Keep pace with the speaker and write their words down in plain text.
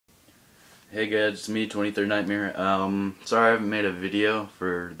Hey guys, it's me, 23rd Nightmare. Sorry I haven't made a video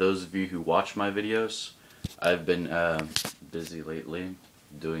for those of you who watch my videos. I've been busy lately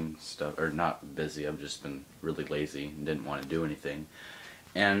doing stuff, or not busy, I've just been really lazy and didn't want to do anything.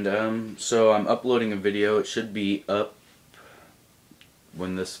 And so I'm uploading a video. It should be up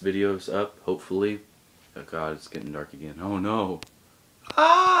when this video's up, hopefully. Oh god, it's getting dark again. Oh no.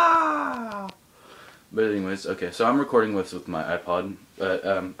 Ah! But anyways, okay, so I'm recording with my iPod, but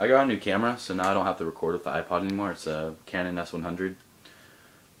I got a new camera, so now I don't have to record with the iPod anymore. It's a Canon S100.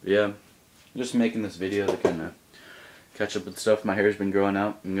 But yeah, I'm just making this video to kind of catch up with stuff. My hair's been growing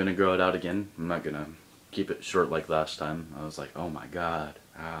out. I'm going to grow it out again. I'm not going to keep it short like last time. I was like, oh my god.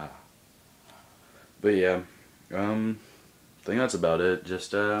 But yeah, I think that's about it.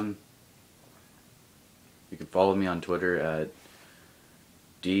 Just, you can follow me on Twitter at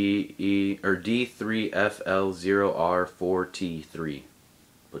D3FL0R4T3,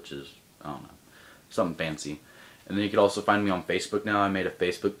 which is, I don't know, something fancy. And then you can also find me on Facebook now. I made a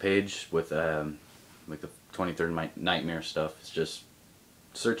Facebook page with like the 23rd Nightmare stuff. It's just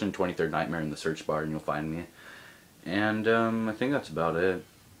searching 23rd Nightmare in the search bar and you'll find me. And I think that's about it.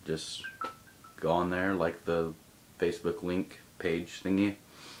 Just go on there, like the Facebook link page thingy.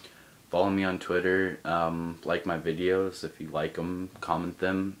 Follow me on Twitter, like my videos if you like them, comment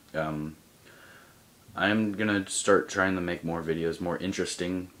them. I'm gonna start trying to make more videos, more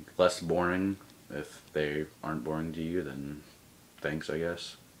interesting, less boring. If they aren't boring to you, then thanks, I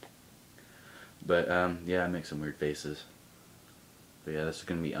guess. But yeah, I make some weird faces. But yeah, this is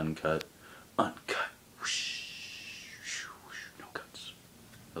gonna be uncut. Uncut. No cuts.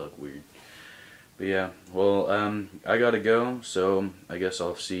 I look weird. But yeah, well, I gotta go, so I guess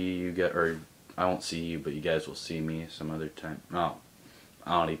I'll see you guys, or I won't see you, but you guys will see me some other time. Oh,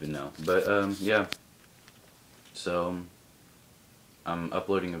 I don't even know. But, yeah. So, I'm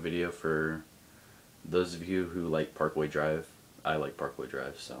uploading a video for those of you who like Parkway Drive. I like Parkway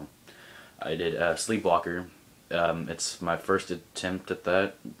Drive, so I did Sleepwalker. It's my first attempt at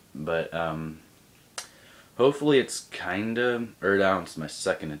that, but, hopefully it's kinda, or no, it's my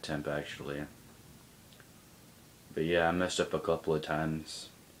second attempt, actually. But yeah, I messed up a couple of times.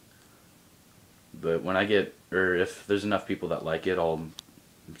 But when I get, or if there's enough people that like it, I'll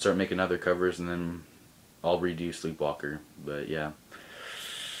start making other covers and then I'll redo Sleepwalker. But yeah.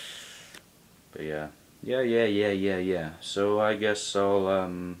 But yeah. Yeah. So I guess I'll,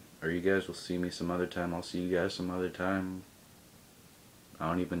 or you guys will see me some other time. I'll see you guys some other time. I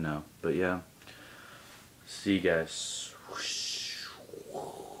don't even know. But yeah. See you guys. Whoosh.